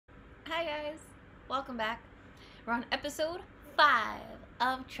Hi guys, welcome back. We're on episode 5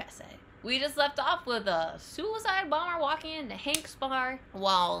 of Trese. We just left off with a suicide bomber walking into Hank's bar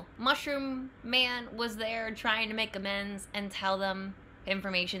while Mushroom Man was there trying to make amends and tell them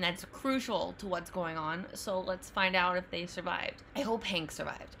information that's crucial to what's going on. So let's find out if they survived. I hope Hank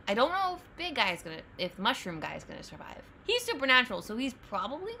survived. I don't know if Mushroom Guy's gonna survive. He's supernatural, so he's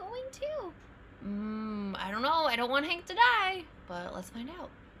probably going to. I don't know. I don't want Hank to die, but let's find out.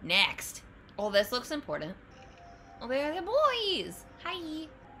 Next. Oh, this looks important. Oh, they're the boys. Hi.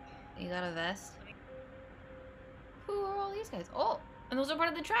 You got a vest? Who are all these guys? Oh, and those are part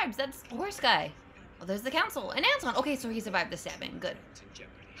of the tribes. That's the horse guy. Oh, there's the council. And Anton. Okay, so he survived the stabbing. Good.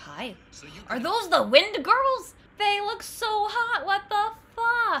 Hi. Are those the wind girls? They look so hot. What the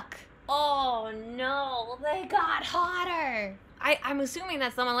fuck? Oh, no. They got hotter. I'm assuming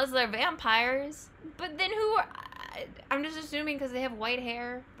that's them unless they're vampires. But then who are... I'm just assuming because they have white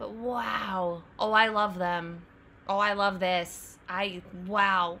hair. But wow. Oh, I love them. Oh, I love this.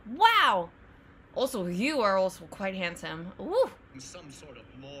 Wow. Wow. Also, you are also quite handsome. Ooh. Some sort of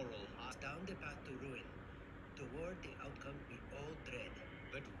moral down the path to ruin. Toward the outcome we all dread.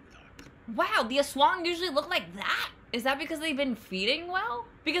 But wow, the Aswang usually look like that? Is that because they've been feeding well?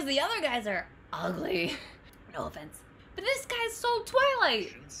 Because the other guys are ugly. No offense. But this guy's so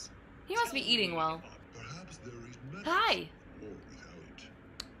Twilight. He must be eating well. Hi.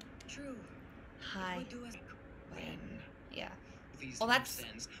 True. Hi. Yeah. Well, that's...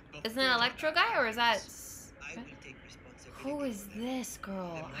 Isn't it an Electro guy, or is that... Who is this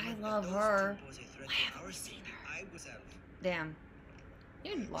girl? I love her. I haven't seen her. Damn.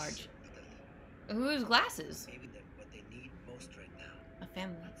 You're large. Whose glasses? A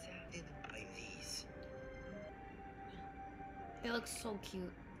family. They look so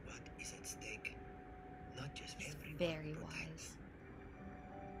cute. What is at stake? Not just very wise.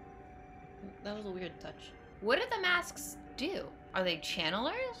 That was a weird touch. What do the masks do? Are they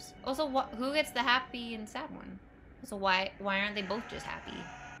channelers? Also, who gets the happy and sad one? So why aren't they both just happy?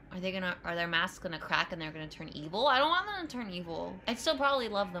 Are their masks gonna crack and they're gonna turn evil? I don't want them to turn evil. I'd still probably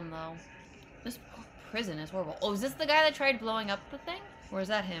love them though. This prison is horrible. Oh, is this the guy that tried blowing up the thing? Or is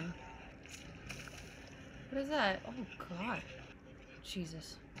that him? What is that? Oh god.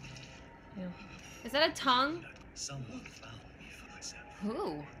 Jesus. Ew. Is that a tongue? Someone found me for myself.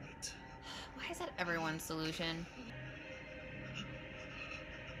 Who? Why is that everyone's solution?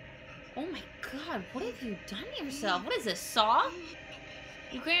 Oh my god, what have you done to yourself? What is this, Saw?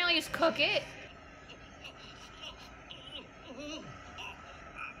 You can't really just cook it.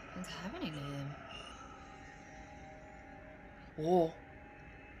 What's happening to him? Whoa.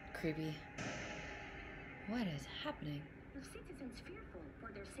 Creepy. What is happening? The citizens fearful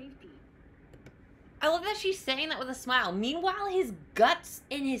for their safety. I love that she's saying that with a smile. Meanwhile, his guts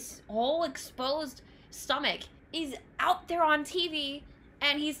in his whole exposed stomach is out there on TV,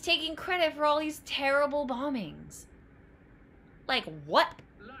 and he's taking credit for all these terrible bombings. Like, what?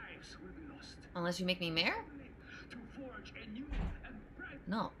 Lives will be lost. Unless you make me mayor? To forge a new and bright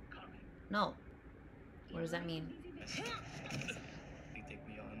No. coming. No. What does that mean? You take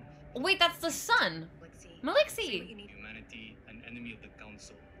me on. Oh, wait, that's the son. Malixie. Humanity, an enemy of the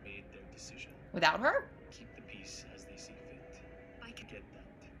council, made their decision. Without her? Keep the peace as they see fit. I can get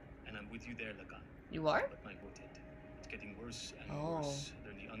that. And I'm with you there, Lagan. You are? But my voted. It's getting worse and Oh. worse.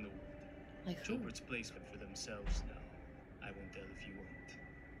 They're in the underworld. Like who? Jobert's place for themselves now. I won't tell if you won't.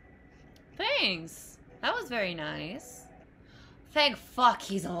 Thanks. That was very nice. Thank fuck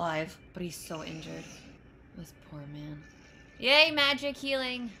he's alive. But he's so injured. This poor man. Yay, magic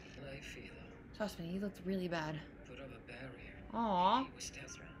healing. I feel. Trust me, he looked really bad. Put up a barrier. Aww. He was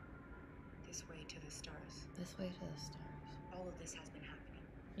Tezra. This way to the stars. This way to the stars. All of this has been happening.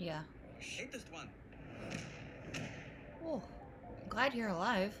 Yeah. Latest one. Oh. I'm glad you're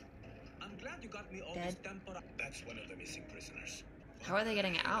alive. I'm glad you got me all Dead. this tempora. That's one of the missing prisoners. How are they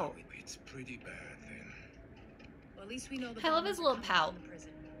getting out? It's pretty bad then. Well, at least we know the I love his bombers are little coming pout. from the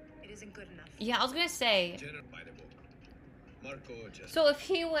prison. It isn't good enough. Yeah, I was gonna say, General by the book. Marco just so if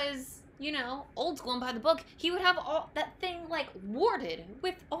he was, you know, old school and by the book, he would have all that thing like warded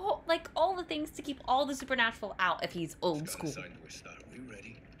with all the things to keep all the supernatural out if he's old school. Signed to a star. We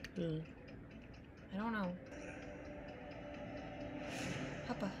ready? I don't know.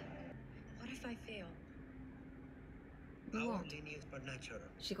 Papa. What if I fail? You Our won't. lineage but natural.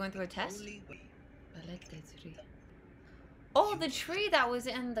 Is she going through a test? Only way. Belated. Oh, the tree that was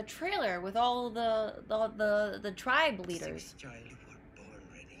in the trailer with all the tribe leaders. Sixth child, you were born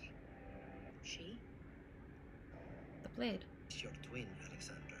ready. She? The blade. It's your twin,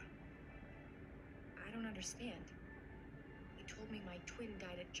 Alexandra. I don't understand. He told me my twin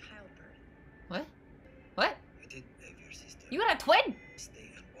died at childbirth. What? What? I did have your sister. You got a twin?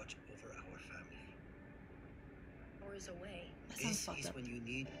 Stay and watch over our family. Hours away. That sounds This fucked is up. when you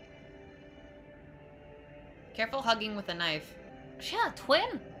need. Careful hugging with a knife. She had a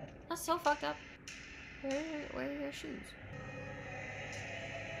twin? That's so fucked up. Where are your shoes?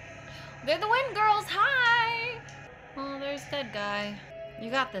 They're the wind girls. Hi! Oh, there's that guy. You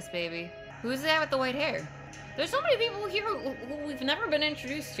got this, baby. Who's that with the white hair? There's so many people here who we've never been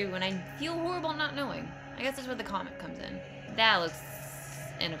introduced to, and I feel horrible not knowing. I guess that's where the comic comes in. That looks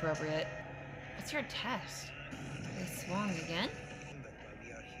inappropriate. What's your test? They swung again? But while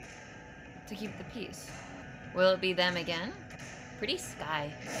we are here, To keep the peace. Will it be them again? Pretty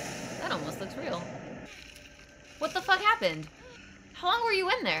sky. That almost looks real. What the fuck happened? How long were you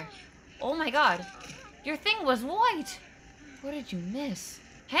in there? Oh my god. Your thing was white. What did you miss?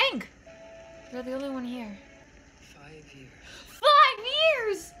 Hank! You're the only one here. 5 years. 5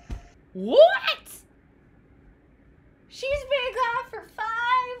 years! What? She's been gone for 5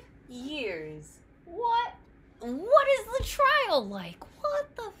 years. What? What is the trial like?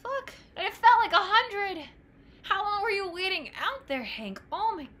 What the fuck? It felt like 100. How long were you waiting out there, Hank?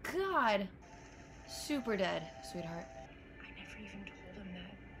 Oh my god. Super dead, sweetheart. I never even told him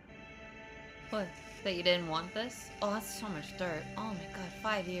that. What? That you didn't want this? Oh, that's so much dirt. Oh my god,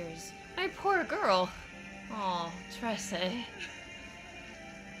 5 years. My poor girl. Oh, Trese.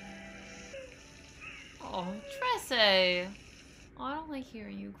 Oh, Trese. Oh, I don't like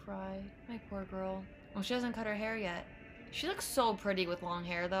hearing you cry. My poor girl. Oh, she hasn't cut her hair yet. She looks so pretty with long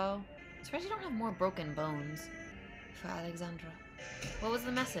hair, though. I'm surprised you don't have more broken bones. For Alexandra. What was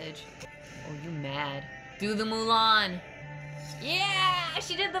the message? Oh, you mad. Do the Mulan. Yeah,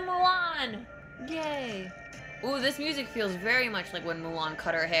 she did the Mulan. Yay. Ooh, this music feels very much like when Mulan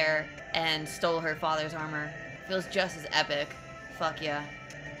cut her hair and stole her father's armor. Feels just as epic. Fuck yeah.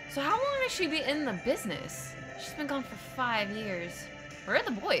 So how long has she been in the business? She's been gone for 5 years. Where are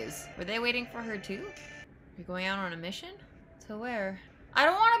the boys? Were they waiting for her too? You're going out on a mission? To where? I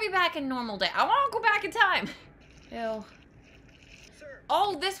don't want to be back in normal day. I want to go back in time. Ew.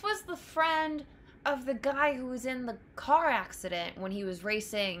 Oh, this was the friend of the guy who was in the car accident when he was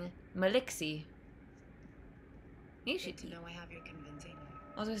racing Malixi. You Good should to know I have your convincing.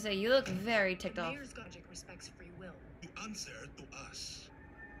 I was gonna say, you look very ticked The off. mayor's logic respects free will. The answer to us.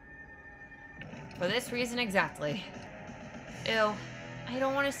 For this reason exactly. Ew. I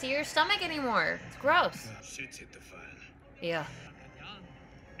don't want to see your stomach anymore. It's gross. Shit's hit the fan. Yeah.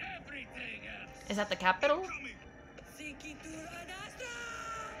 Everything else. Is that the capital? Coming.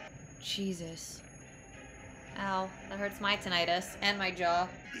 Jesus. Ow. That hurts my tinnitus and my jaw.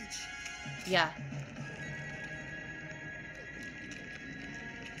 Bitch. Yeah.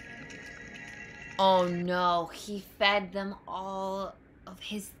 Oh no, he fed them all of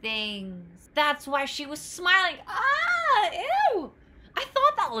his things. That's why she was smiling. Ah, ew! I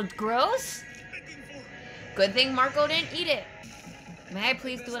thought that looked gross. Begging for. Good thing Marco didn't eat it. May I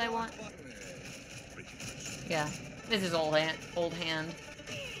please do what I want? Yeah, this is old hand.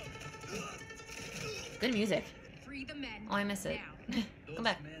 Good music. Free the men. Oh, I miss it. now. Come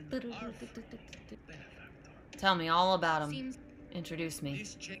back. Those men are Tell me all about him. Seems Introduce me.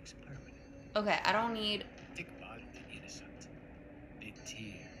 This check's permanent. Okay, I don't need... Think about the innocent. The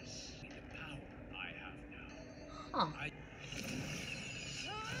tears. The power I have now. Huh. I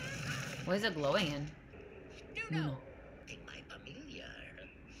What is it glowing in? Nuno. think my familiar.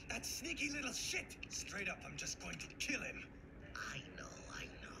 That sneaky little shit. Straight up, I'm just going to kill him. I know.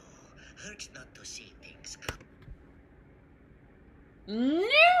 Hurts not to see things come.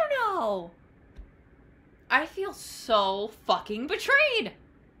 No! I feel so fucking betrayed.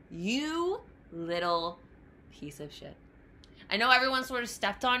 You little piece of shit. I know everyone sort of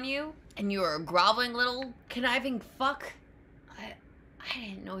stepped on you, and you were a groveling little conniving fuck. I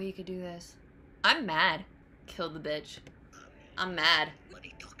didn't know you could do this. I'm mad. Kill the bitch. I'm mad.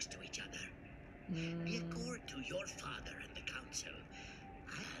 Money talks to each other. Be Mm. accord to your father and the council.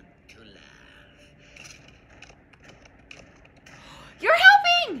 And to laugh. You're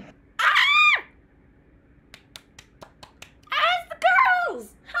helping! Ah! As the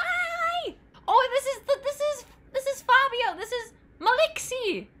girls! Hi! Oh, this is Fabio. This is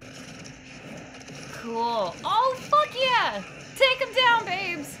Malixi. Cool. Oh, fuck yeah! Take him down,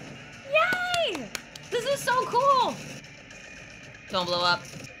 babes. Yay! This is so cool. Don't blow up.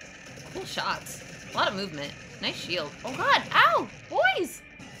 Cool shots. A lot of movement. Nice shield. Oh god, ow! Boys!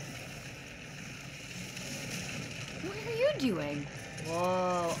 What are you doing?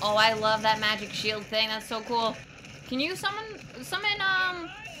 Whoa. Oh, I love that magic shield thing. That's so cool. Can you summon,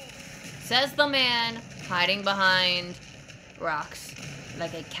 says the man hiding behind rocks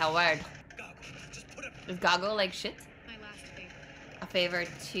like a coward. Goggle, just put it. Is Goggle like shit? My last favor. A favor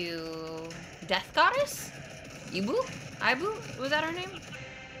to Death Goddess? Ibu? Was that her name?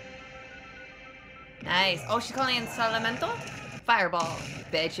 Nice. Oh, she's calling in Salamental? Fireball.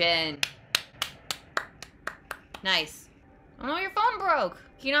 Bitchin'. Nice. Oh no, your phone broke.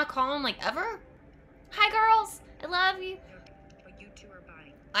 Can you not call him like ever? Hi girls, I love you. What you two are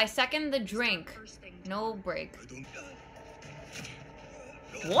buying. I second the drink. First thing No break. I don't.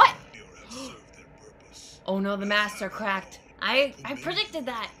 What? Your have served their purpose. Oh no, the masks are cracked. I predicted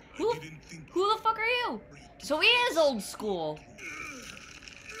that. Who the fuck are you? So he is old school.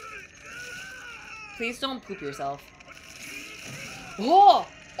 Please don't poop yourself. Oh!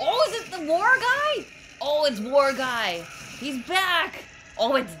 Oh, is it the war guy? Oh, it's war guy. He's back.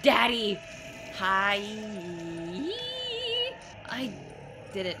 Oh, it's daddy. Hi. I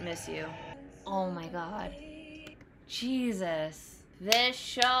didn't miss you. Oh my god. Jesus. This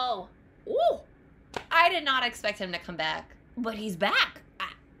show. Ooh. I did not expect him to come back. But he's back.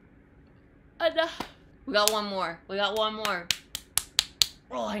 Enough. We got one more. We got one more.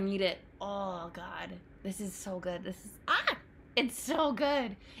 Oh, I need it. Oh god. This is so good. This is it's so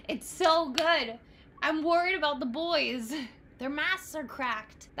good. It's so good. I'm worried about the boys. Their masks are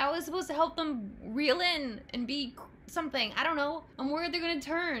cracked. That was supposed to help them reel in and be something. I don't know. I'm worried they're gonna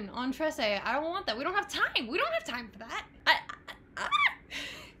turn on Trese. I don't want that. We don't have time. We don't have time for that.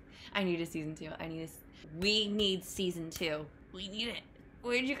 I need a season 2. We need season 2. We need it.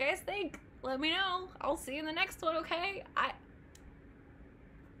 What did you guys think? Let me know. I'll see you in the next one, okay?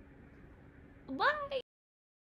 Bye.